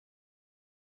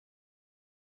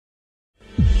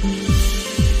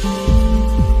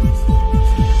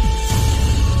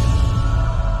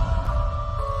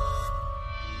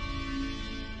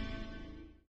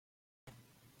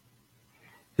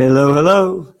Hello,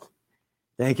 hello.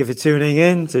 Thank you for tuning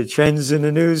in to Trends in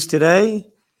the News today.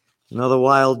 Another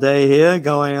wild day here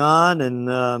going on,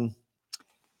 and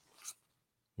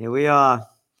here we are.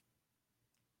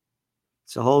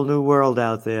 It's a whole new world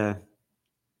out there.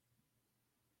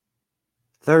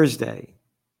 Thursday,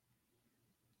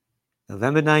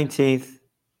 November 19th,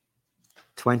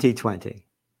 2020.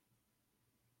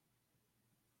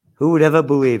 Who would ever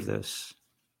believe this?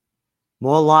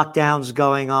 More lockdowns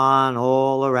going on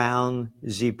all around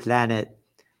the planet,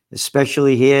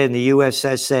 especially here in the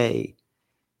USSA,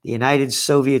 the United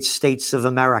Soviet States of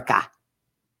America.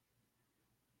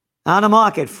 On the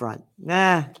market front,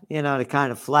 they're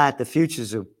kind of flat. The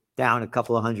futures are down a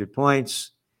couple of 100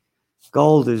 points.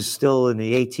 Gold is still in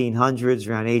the 1800s,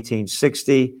 around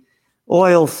 1860.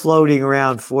 Oil floating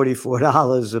around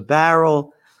 $44 a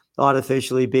barrel,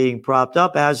 artificially being propped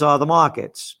up, as are the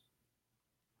markets.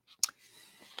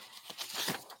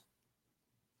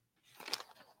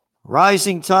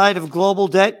 Rising tide of global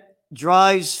debt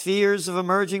drives fears of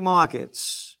emerging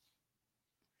markets.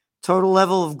 Total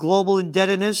level of global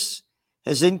indebtedness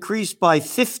has increased by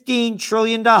 $15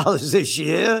 trillion this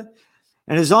year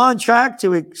and is on track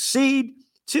to exceed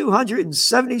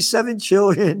 $277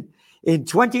 trillion in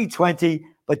 2020.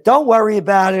 But don't worry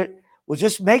about it. We'll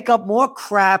just make up more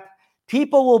crap.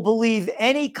 People will believe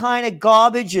any kind of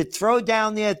garbage you throw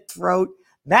down their throat.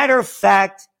 Matter of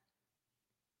fact,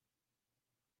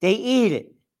 they eat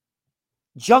it.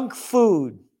 Junk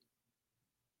food,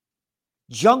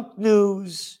 junk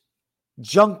news,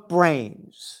 junk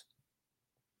brains.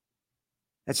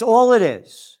 That's all it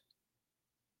is.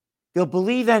 They'll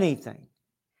believe anything.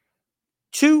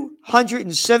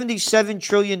 $277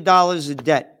 trillion in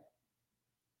debt.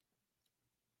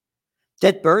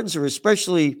 Debt burdens are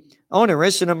especially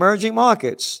onerous in emerging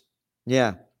markets.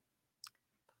 Yeah.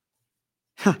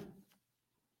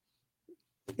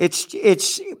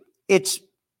 It's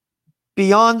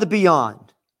beyond the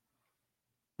beyond.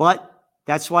 But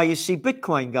that's why you see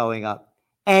Bitcoin going up.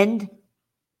 And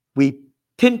we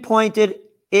pinpointed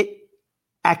it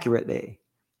accurately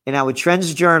in our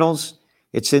Trends journals.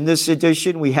 It's in this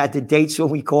edition. We had the dates when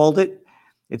we called it.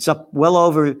 It's up well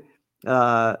over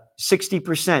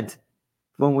 60%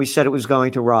 when we said it was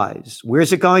going to rise.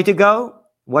 Where's it going to go?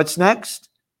 What's next?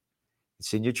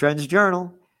 It's in your Trends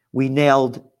journal. We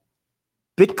nailed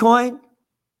Bitcoin.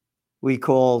 We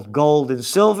called gold and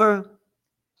silver.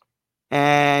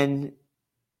 And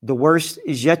the worst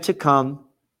is yet to come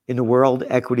in the world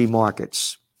equity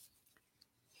markets.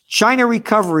 China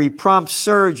recovery prompts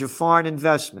surge of foreign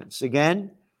investments.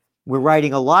 Again, we're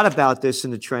writing a lot about this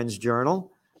in the Trends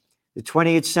Journal. The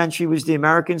 20th century was the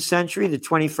American century. The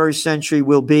 21st century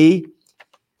will be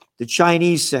the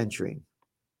Chinese century.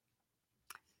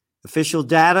 Official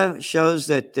data shows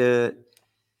that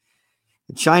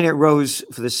China rose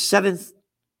for the seventh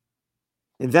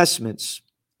investments.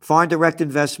 Foreign direct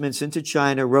investments into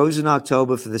China rose in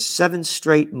October for the seventh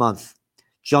straight month,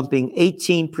 jumping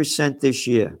 18% this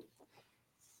year.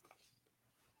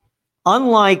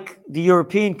 Unlike the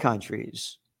European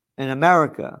countries and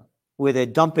America, where they're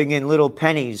dumping in little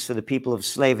pennies for the people of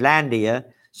Slavelandia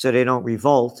so they don't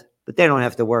revolt, but they don't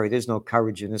have to worry. There's no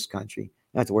courage in this country. You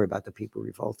don't have to worry about the people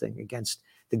revolting against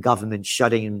the government,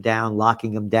 shutting them down,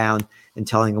 locking them down, and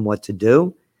telling them what to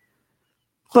do.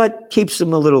 But keeps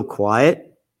them a little quiet.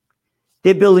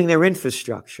 They're building their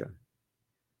infrastructure.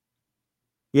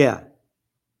 Yeah.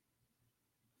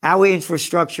 Our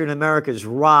infrastructure in America is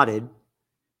rotted,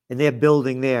 and they're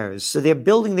building theirs. So they're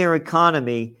building their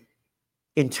economy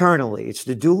internally. It's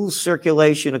the dual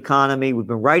circulation economy. We've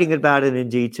been writing about it in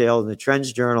detail in the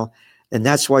Trends Journal, and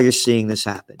that's why you're seeing this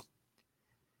happen.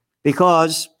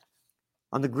 Because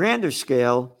on the grander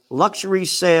scale, luxury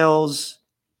sales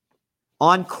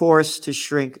on course to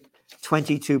shrink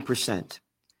 22%.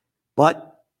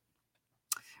 But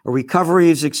a recovery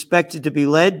is expected to be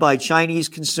led by Chinese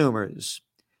consumers,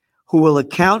 who will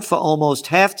account for almost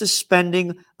half the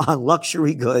spending on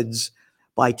luxury goods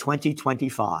by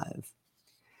 2025.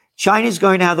 China is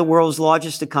going to have the world's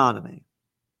largest economy.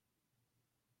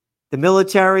 The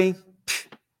military,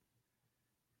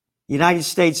 United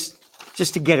States,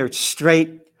 just to get it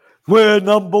straight, we're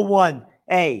number one.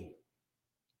 Hey,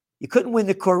 you couldn't win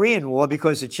the Korean War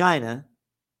because of China.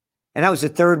 And that was a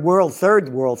third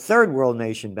world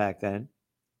nation back then.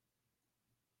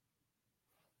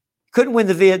 Couldn't win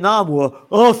the Vietnam War.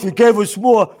 Oh, if you gave us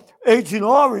more Agent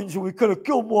Orange and we could have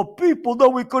killed more people,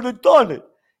 then we could have done it.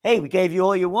 Hey, we gave you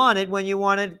all you wanted when you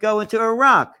wanted to go into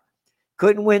Iraq.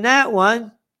 Couldn't win that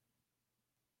one.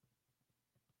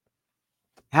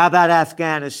 How about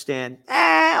Afghanistan?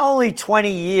 Only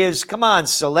 20 years. Come on,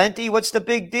 Celente, what's the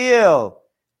big deal?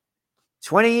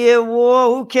 20-year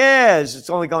war, who cares? It's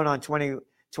only going on 20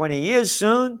 years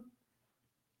soon.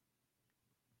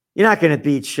 You're not going to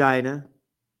beat China.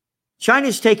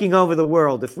 China's taking over the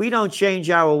world. If we don't change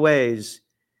our ways,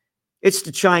 it's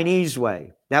the Chinese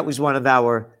way. That was one of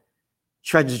our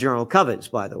Trends Journal covers,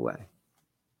 by the way.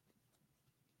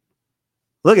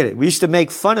 Look at it. We used to make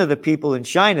fun of the people in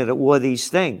China that wore these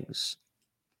things.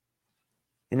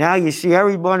 And now you see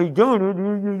everybody doing it.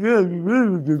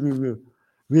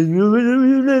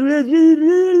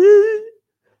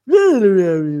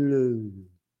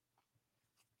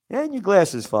 And your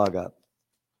glasses fog up.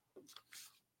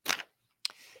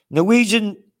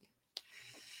 Norwegian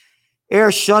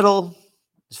Air Shuttle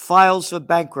files for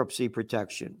bankruptcy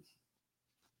protection.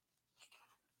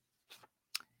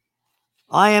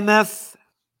 IMF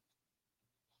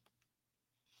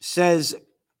says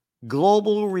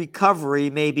global recovery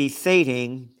may be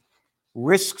fading,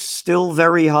 risks still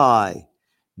very high.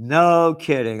 No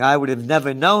kidding. I would have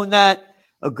never known that.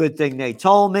 A good thing they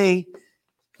told me.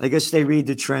 I guess they read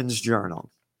the Trends Journal.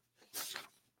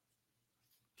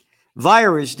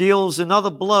 Virus deals another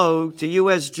blow to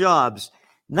U.S. jobs.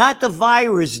 Not the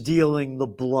virus dealing the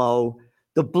blow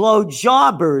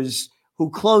jobbers who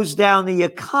closed down the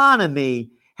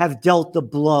economy have dealt the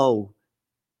blow.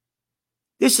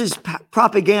 This is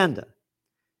propaganda.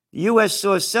 The U.S.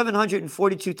 saw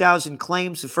 742,000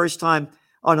 claims for first-time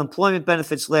unemployment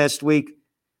benefits last week,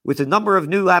 with the number of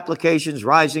new applications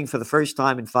rising for the first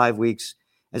time in 5 weeks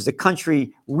as the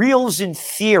country reels in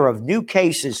fear of new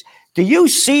cases. Do you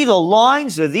see the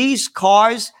lines of these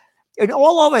cars? And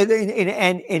all over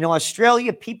in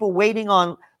Australia, people waiting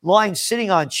on lines, sitting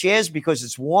on chairs because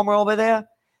it's warmer over there.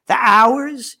 The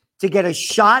hours to get a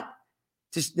shot,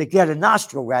 to get a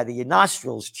nostril, rather, your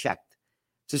nostrils checked,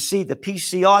 to see the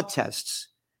PCR tests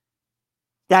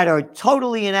that are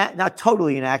not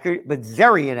totally inaccurate, but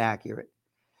very inaccurate.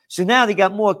 So now they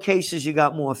got more cases, you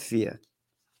got more fear.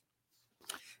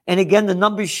 And again, the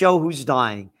numbers show who's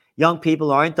dying. Young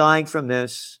people aren't dying from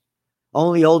this.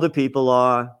 Only older people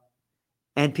are.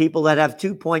 And people that have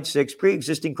 2.6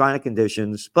 pre-existing chronic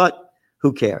conditions. But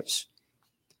who cares?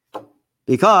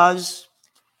 Because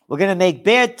we're going to make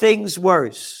bad things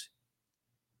worse.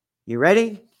 You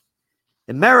ready?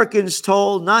 Americans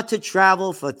told not to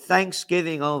travel for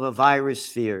Thanksgiving over virus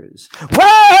fears.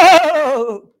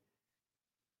 Whoa!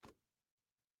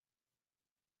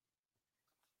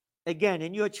 Again,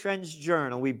 in your Trends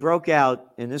Journal, we broke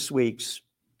out in this week's.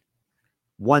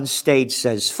 One state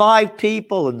says 5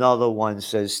 people, another one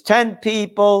says 10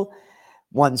 people,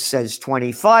 one says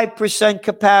 25%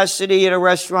 capacity at a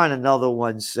restaurant, another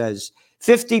one says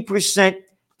 50%.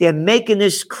 They're making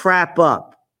this crap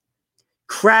up.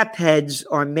 Crap heads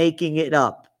are making it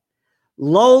up.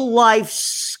 Low-life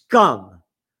scum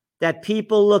that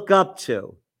people look up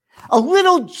to. A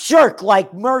little jerk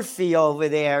like Murphy over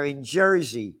there in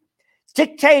Jersey.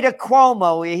 Dictator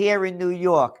Cuomo here in New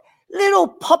York. Little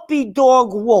puppy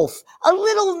dog Wolf, a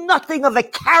little nothing of a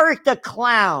character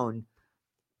clown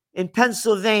in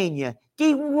Pennsylvania.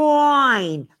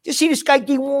 DeWine. You see this guy,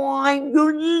 DeWine,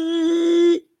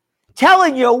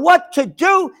 telling you what to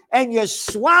do, and you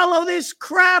swallow this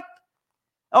crap?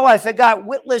 Oh, I forgot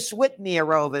Witless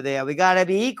Whitmer over there. We got to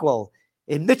be equal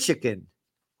in Michigan.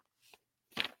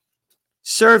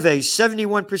 Survey,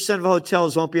 71% of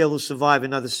hotels won't be able to survive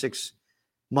another 6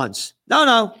 months.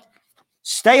 No.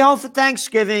 Stay home for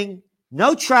Thanksgiving,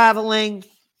 no traveling,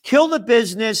 kill the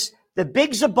business. The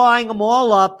bigs are buying them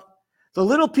all up. The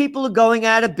little people are going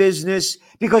out of business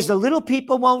because the little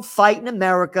people won't fight in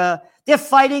America. They're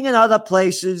fighting in other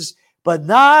places, but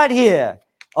not here.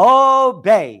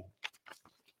 Obey.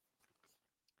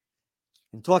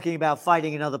 And talking about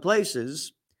fighting in other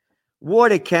places,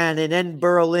 water cannon in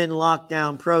Berlin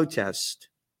lockdown protest.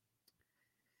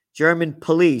 German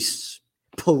police.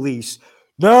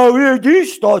 No,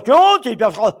 these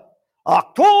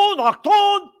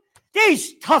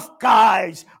tough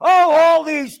guys. Oh, all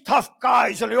these tough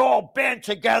guys, and they all band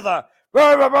together.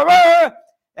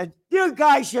 And you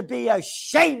guys should be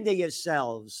ashamed of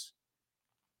yourselves.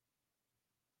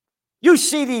 You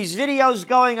see these videos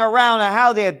going around of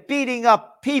how they're beating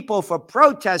up people for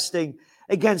protesting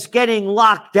against getting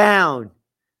locked down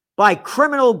by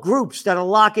criminal groups that are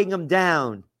locking them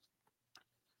down.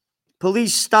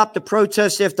 Police stopped the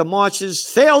protests after marchers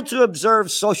failed to observe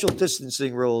social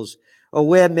distancing rules or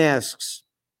wear masks.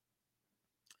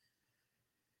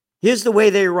 Here's the way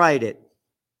they write it.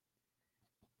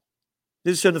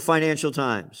 This is from the Financial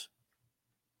Times.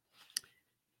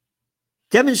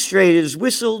 Demonstrators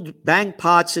whistled, banged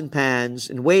pots and pans,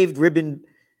 and waved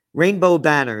rainbow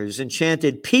banners and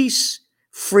chanted, "Peace,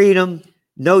 freedom,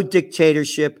 no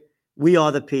dictatorship. We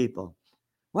are the people."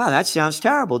 Wow, that sounds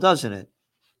terrible, doesn't it?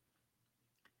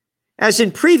 As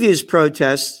in previous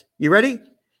protests, you ready?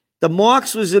 The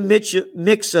march was a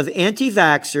mix of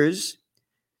anti-vaxxers,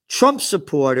 Trump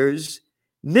supporters,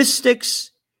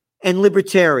 mystics, and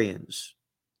libertarians.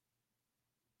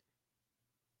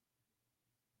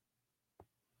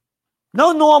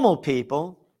 No normal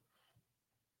people,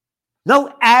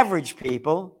 no average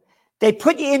people. They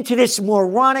put you into this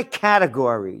moronic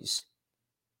categories.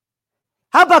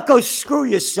 How about go screw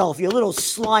yourself, you little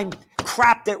slime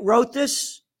crap that wrote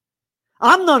this?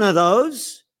 I'm none of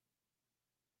those.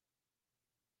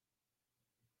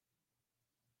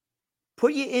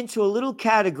 Put you into a little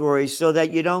category so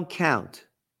that you don't count.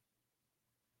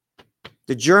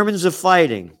 The Germans are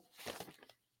fighting.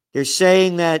 They're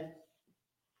saying that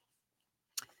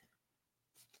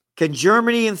can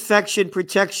Germany infection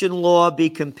protection law be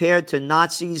compared to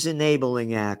Nazis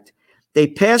Enabling Act? They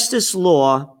passed this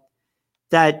law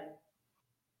that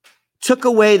took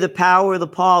away the power of the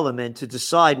parliament to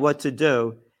decide what to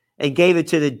do and gave it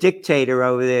to the dictator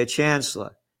over there,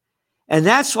 chancellor. And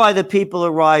that's why the people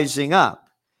are rising up.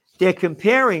 They're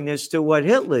comparing this to what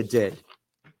Hitler did.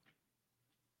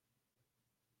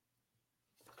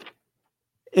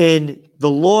 In the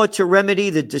law to remedy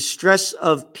the distress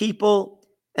of people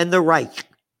and the Reich,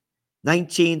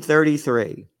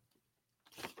 1933.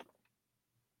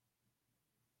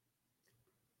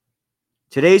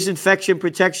 Today's infection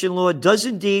protection law does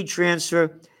indeed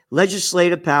transfer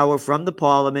legislative power from the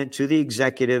parliament to the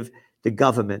executive, the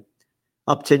government.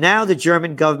 Up to now, the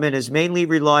German government has mainly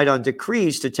relied on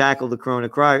decrees to tackle the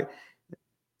coronavirus.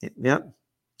 Yep.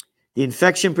 The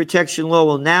infection protection law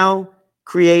will now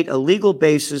create a legal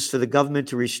basis for the government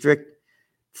to restrict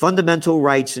fundamental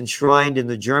rights enshrined in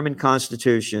the German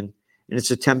Constitution in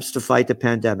its attempts to fight the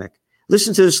pandemic.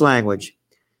 Listen to this language.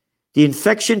 The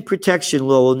infection protection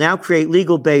law will now create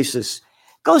legal basis.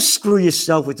 Go screw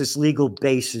yourself with this legal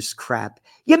basis crap.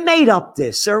 You made up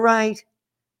this, all right?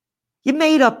 You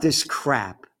made up this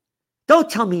crap. Don't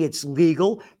tell me it's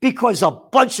legal because a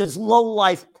bunch of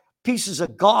low-life pieces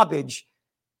of garbage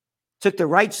took the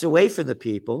rights away from the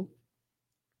people.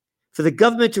 For the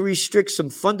government to restrict some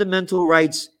fundamental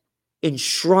rights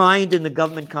enshrined in the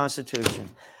government constitution.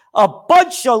 A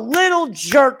bunch of little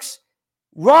jerks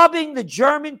robbing the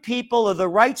German people of the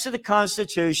rights of the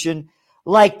Constitution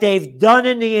like they've done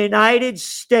in the United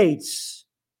States.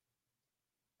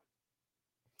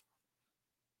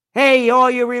 Hey, all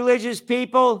you religious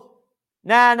people,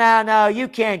 no, you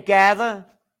can't gather.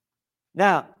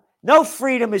 No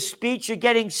freedom of speech, you're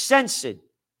getting censored.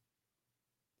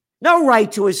 No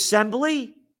right to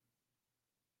assembly.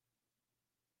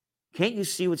 Can't you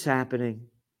see what's happening?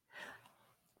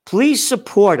 Please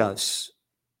support us.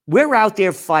 We're out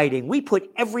there fighting. We put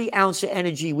every ounce of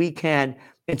energy we can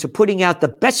into putting out the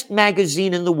best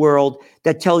magazine in the world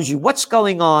that tells you what's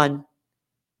going on,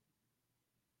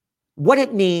 what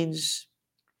it means,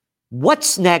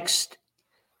 what's next,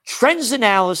 trends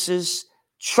analysis,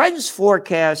 trends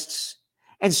forecasts,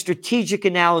 and strategic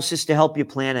analysis to help you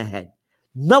plan ahead.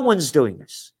 No one's doing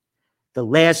this. The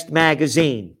last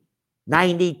magazine,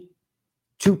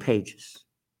 92 pages.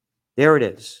 There it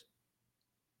is.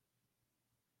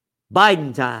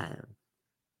 Biden time.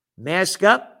 Mask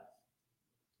up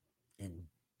and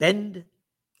bend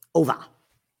over.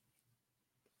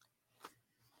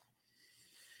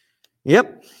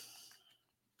 Yep.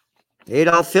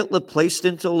 Adolf Hitler placed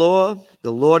into law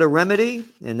the law to remedy,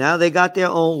 and now they got their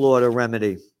own law to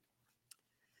remedy.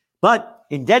 But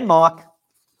in Denmark,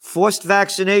 forced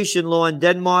vaccination law in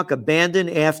Denmark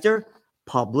abandoned after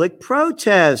public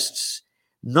protests.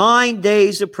 9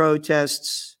 days of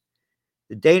protests.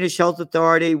 The Danish Health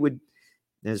Authority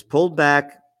has pulled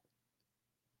back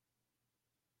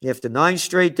after 9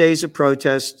 straight days of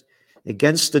protest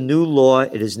against the new law.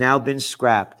 It has now been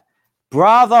scrapped.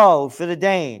 Bravo for the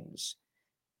Danes.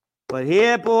 But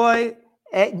here, boy,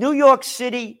 at New York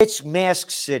City, it's mask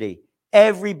city.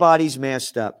 Everybody's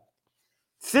masked up.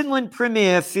 Finland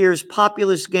premier fears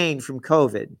populist gain from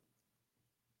COVID.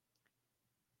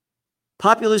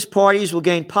 Populist parties will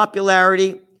gain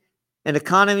popularity and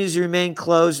economies remain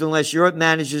closed unless Europe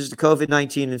manages the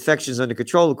COVID-19 infections under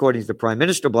control, according to the prime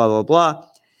minister, blah, blah, blah.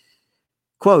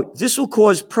 Quote, this will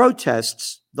cause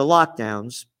protests, the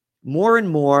lockdowns, more and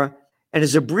more, and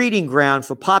is a breeding ground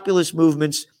for populist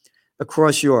movements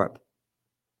across Europe.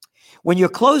 When you're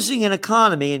closing an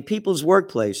economy in people's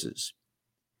workplaces,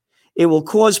 It will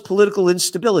cause political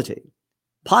instability.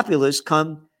 Populists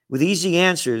come with easy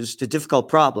answers to difficult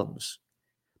problems,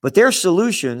 but their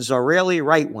solutions are rarely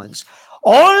right ones.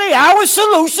 Only our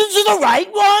solutions are the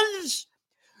right ones?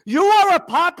 You are a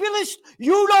populist?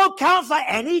 You don't count for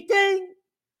anything?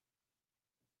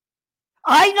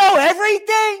 I know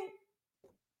everything?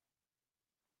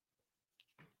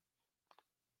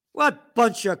 What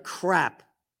bunch of crap.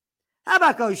 How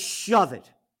about go shove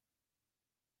it?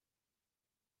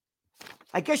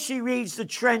 I guess she reads the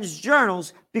Trends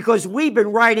journals because we've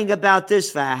been writing about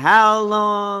this for how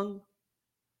long?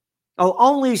 Oh,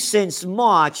 only since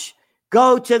March.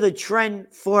 Go to the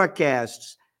trend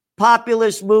forecasts.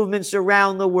 Populist movements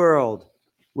around the world.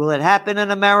 Will it happen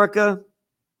in America?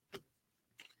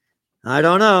 I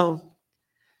don't know.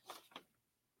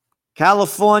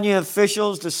 California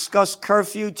officials discuss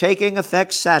curfew taking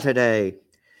effect Saturday.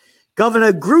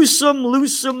 Governor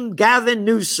Gavin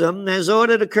Newsom has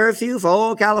ordered a curfew for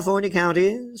all California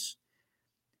counties.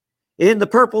 In the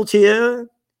purple tier,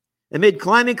 amid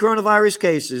climbing coronavirus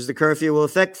cases, the curfew will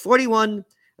affect 41 of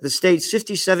the state's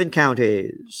 57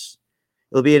 counties.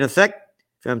 It will be in effect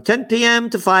from 10 p.m.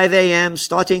 to 5 a.m.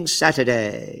 starting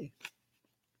Saturday.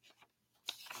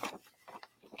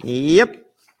 Yep.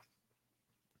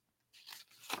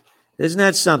 Isn't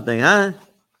that something, huh?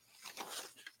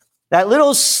 That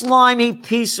little slimy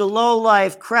piece of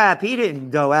lowlife crap, he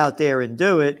didn't go out there and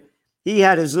do it. He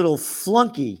had his little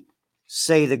flunky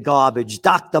say the garbage,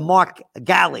 Dr. Mark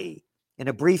Galley, in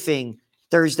a briefing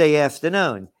Thursday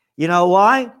afternoon. You know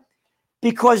why?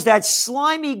 Because that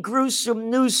slimy, gruesome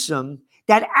Newsom,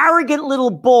 that arrogant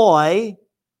little boy,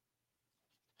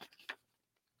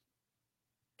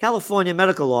 California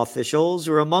medical officials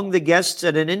were among the guests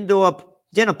at an indoor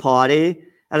dinner party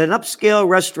at an upscale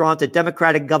restaurant that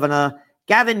Democratic Governor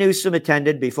Gavin Newsom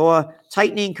attended before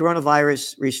tightening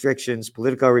coronavirus restrictions,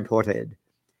 Politico reported.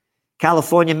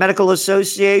 California Medical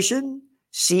Association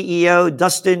CEO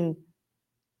Dustin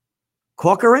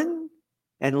Corcoran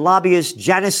and lobbyist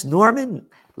Janice Norman,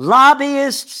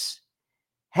 lobbyists,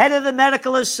 head of the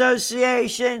Medical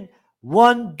Association,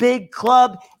 one big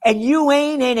club, and you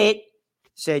ain't in it,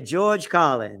 said George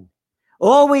Carlin.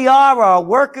 All we are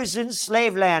workers in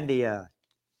Slavelandia.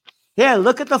 Here,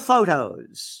 look at the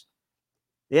photos.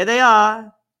 There they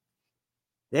are.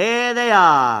 There they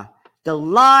are. The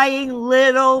lying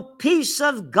little piece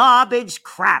of garbage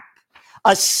crap.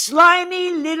 A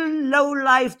slimy little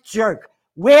lowlife jerk.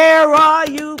 Where are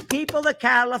you people of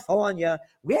California?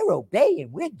 We're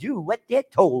obeying. We're doing what they're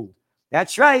told.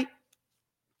 That's right.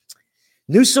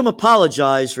 Newsom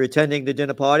apologized for attending the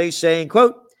dinner party, saying,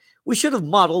 quote, "We should have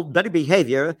modeled better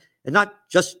behavior and not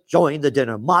just joined the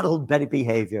dinner. Modeled better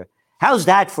behavior." How's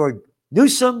that for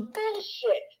Newsom?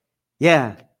 Bullshit.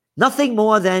 Yeah. Nothing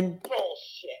more than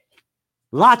Bullshit.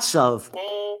 lots of.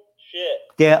 Bullshit.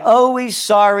 They're always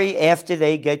sorry after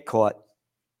they get caught.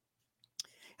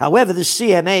 However, the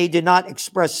CMA did not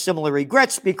express similar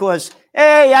regrets because,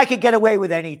 hey, I could get away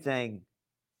with anything.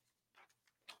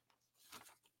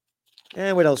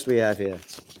 And what else do we have here?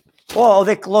 Oh,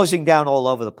 they're closing down all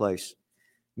over the place.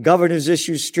 Governors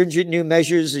issue stringent new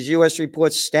measures as U.S.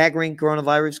 reports staggering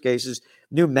coronavirus cases.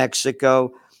 New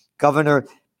Mexico, Governor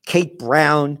Kate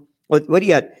Brown. What do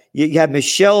you got? You have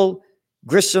Michelle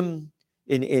Grissom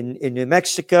in New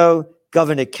Mexico,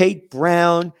 Governor Kate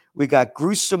Brown. We got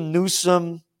gruesome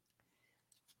Newsom.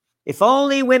 If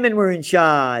only women were in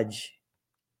charge.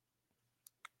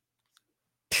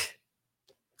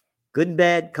 Good and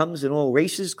bad comes in all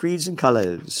races, creeds, and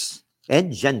colors,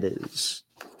 and genders.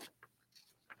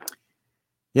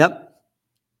 Yep.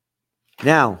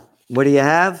 Now, what do you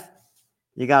have?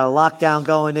 You got a lockdown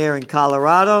going there in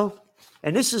Colorado.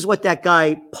 And this is what that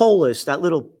guy, Polis, that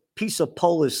little piece of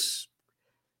Polis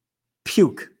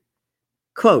puke.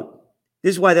 Quote,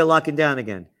 this is why they're locking down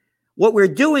again. "What we're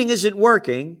doing isn't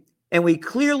working, and we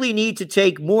clearly need to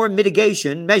take more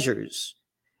mitigation measures."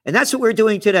 And that's what we're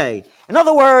doing today. In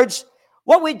other words,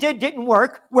 what we did didn't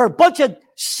work. We're a bunch of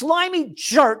slimy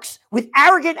jerks with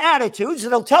arrogant attitudes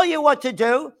that'll tell you what to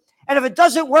do. And if it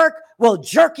doesn't work, we'll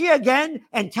jerk you again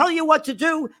and tell you what to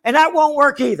do. And that won't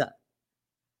work either.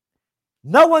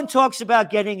 No one talks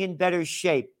about getting in better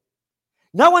shape.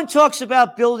 No one talks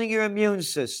about building your immune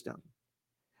system.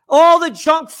 All the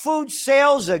junk food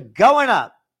sales are going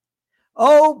up.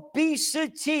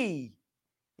 Obesity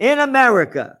in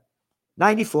America.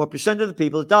 94% of the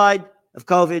people that died of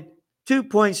COVID,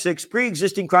 2.6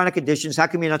 pre-existing chronic conditions. How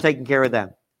come you're not taking care of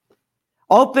them?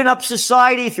 Open up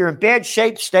society. If you're in bad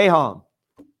shape, stay home.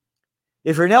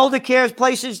 If you're in elder care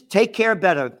places, take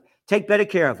better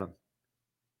care of them.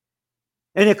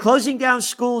 And they're closing down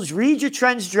schools. Read your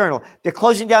Trends Journal. They're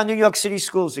closing down New York City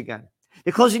schools again.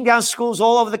 They're closing down schools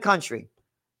all over the country.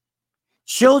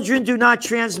 Children do not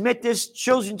transmit this.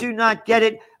 Children do not get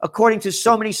it according to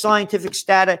so many scientific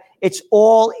data. It's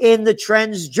all in the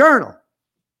Trends Journal.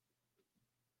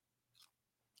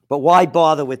 But why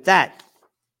bother with that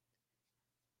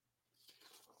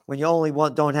when you only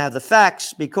don't have the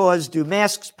facts? Because do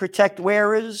masks protect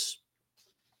wearers?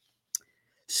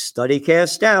 Study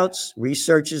cast doubts.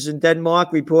 Researchers in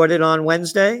Denmark reported on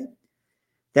Wednesday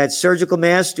that surgical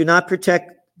masks do not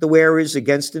protect the wearers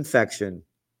against infection.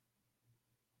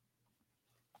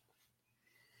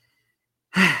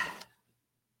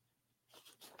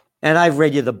 And I've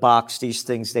read you the box, these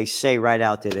things they say right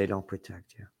out there, they don't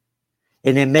protect you.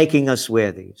 And they're making us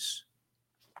wear these.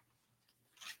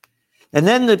 And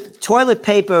then the toilet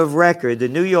paper of record, the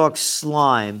New York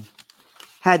Slime,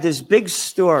 had this big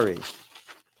story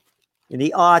in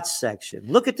the arts section.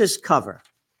 Look at this cover.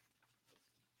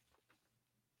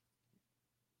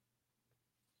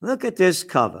 Look at this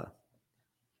cover.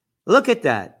 Look at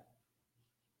that.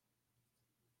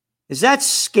 Is that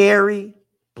scary?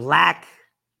 Black?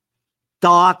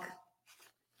 Dark?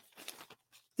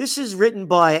 This is written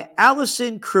by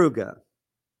Allison Kruger.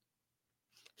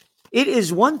 It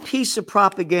is one piece of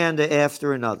propaganda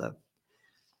after another.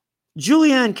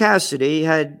 Julianne Cassidy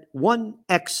had one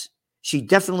ex she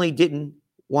definitely didn't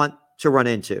want to run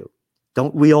into.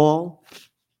 Don't we all?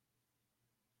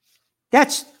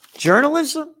 That's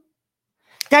journalism?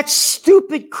 That's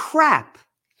stupid crap.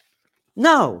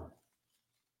 No.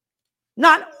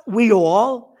 Not we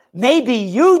all. Maybe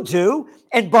you do.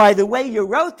 And by the way you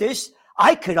wrote this,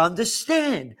 I could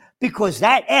understand because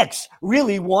that ex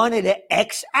really wanted an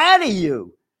X out of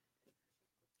you.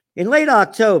 In late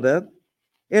October,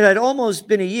 it had almost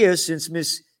been a year since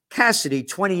Miss Cassidy,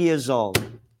 20 years old.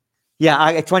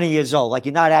 Yeah, 20 years old. Like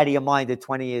you're not out of your mind at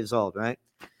 20 years old, right?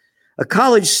 A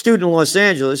college student in Los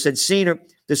Angeles had seen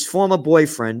this former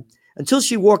boyfriend until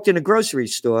she walked in a grocery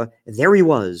store, and there he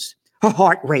was. Her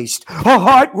heart raced. Her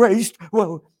heart raced.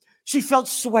 Whoa. She felt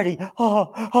sweaty.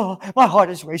 Oh, my heart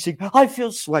is racing. I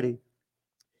feel sweaty.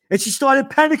 And she started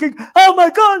panicking. Oh, my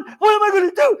God. What am I going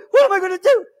to do? What am I going to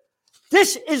do?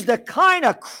 This is the kind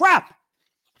of crap.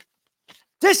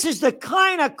 This is the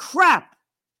kind of crap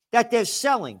that they're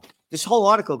selling. This whole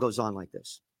article goes on like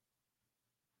this.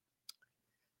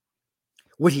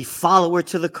 Would he follow her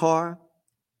to the car?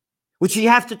 Would she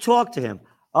have to talk to him?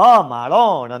 Oh,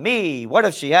 Madonna me. What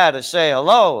if she had to say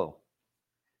hello?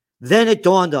 Then it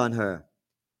dawned on her.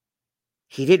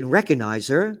 He didn't recognize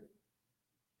her.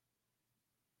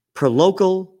 Per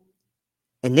local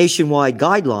and nationwide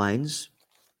guidelines,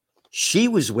 she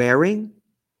was wearing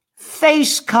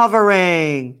face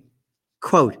covering.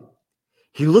 Quote,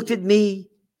 he looked at me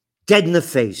dead in the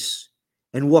face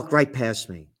and walked right past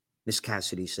me, Miss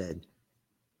Cassidy said.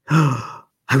 I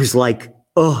was like,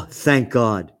 oh, thank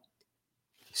God.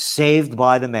 Saved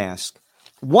by the mask.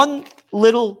 One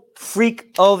little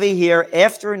freak over here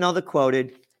after another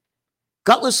quoted.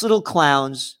 Gutless little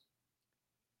clowns.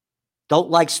 Don't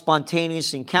like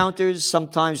spontaneous encounters.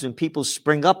 Sometimes when people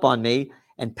spring up on me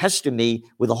and pester me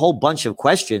with a whole bunch of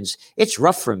questions, it's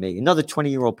rough for me, another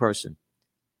 20-year-old person.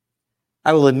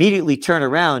 I will immediately turn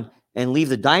around and leave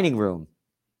the dining room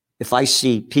if I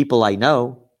see people I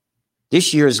know.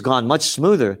 This year has gone much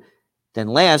smoother than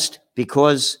last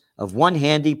because of one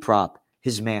handy prop,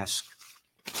 his mask.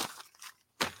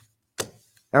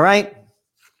 All right?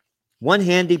 One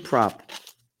handy prop.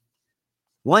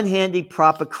 One handy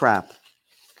prop of crap.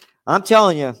 I'm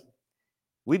telling you,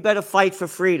 we better fight for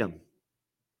freedom.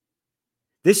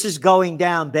 This is going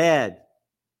down bad.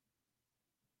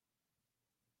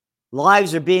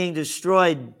 Lives are being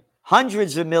destroyed,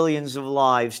 hundreds of millions of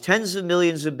lives, tens of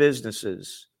millions of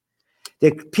businesses.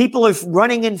 The people are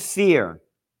running in fear.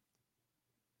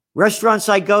 Restaurants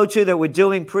I go to that were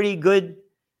doing pretty good,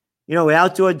 with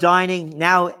outdoor dining,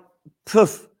 now,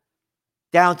 poof,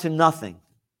 down to nothing.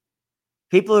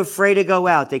 People are afraid to go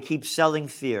out. They keep selling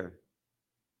fear.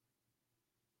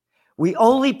 We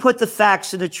only put the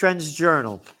facts in the Trends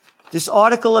Journal. This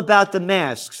article about the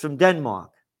masks from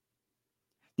Denmark.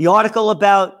 The article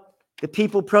about the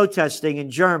people protesting in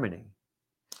Germany.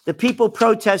 The people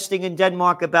protesting in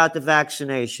Denmark about the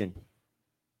vaccination.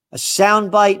 A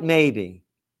soundbite, maybe.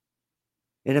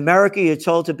 In America, you're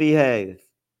told to behave.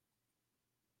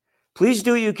 Please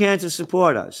do what you can to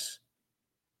support us.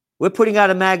 We're putting out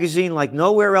a magazine like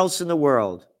nowhere else in the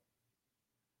world.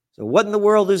 So what in the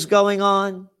world is going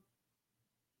on?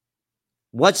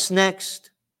 What's next?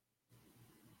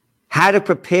 How to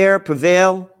prepare,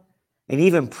 prevail, and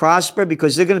even prosper,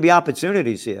 because there are going to be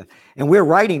opportunities here. And we're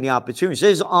writing the opportunities.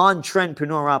 There's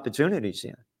on-trendpreneur opportunities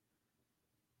here.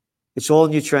 It's all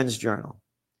in your Trends Journal.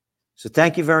 So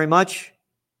thank you very much.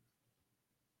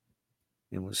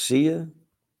 And we'll see you,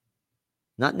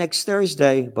 not next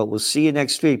Thursday, but we'll see you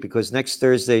next week, because next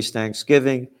Thursday is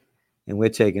Thanksgiving and we're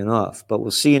taking off. But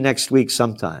we'll see you next week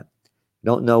sometime.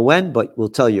 Don't know when, but we'll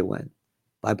tell you when.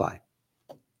 Bye-bye.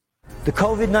 The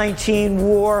COVID-19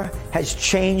 war has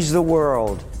changed the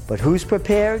world, but who's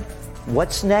prepared?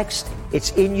 What's next?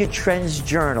 It's in your Trends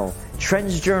Journal.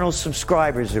 Trends Journal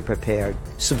subscribers are prepared.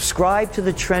 Subscribe to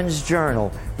the Trends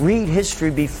Journal. Read history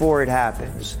before it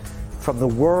happens. From the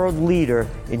world leader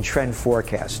in trend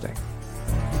forecasting.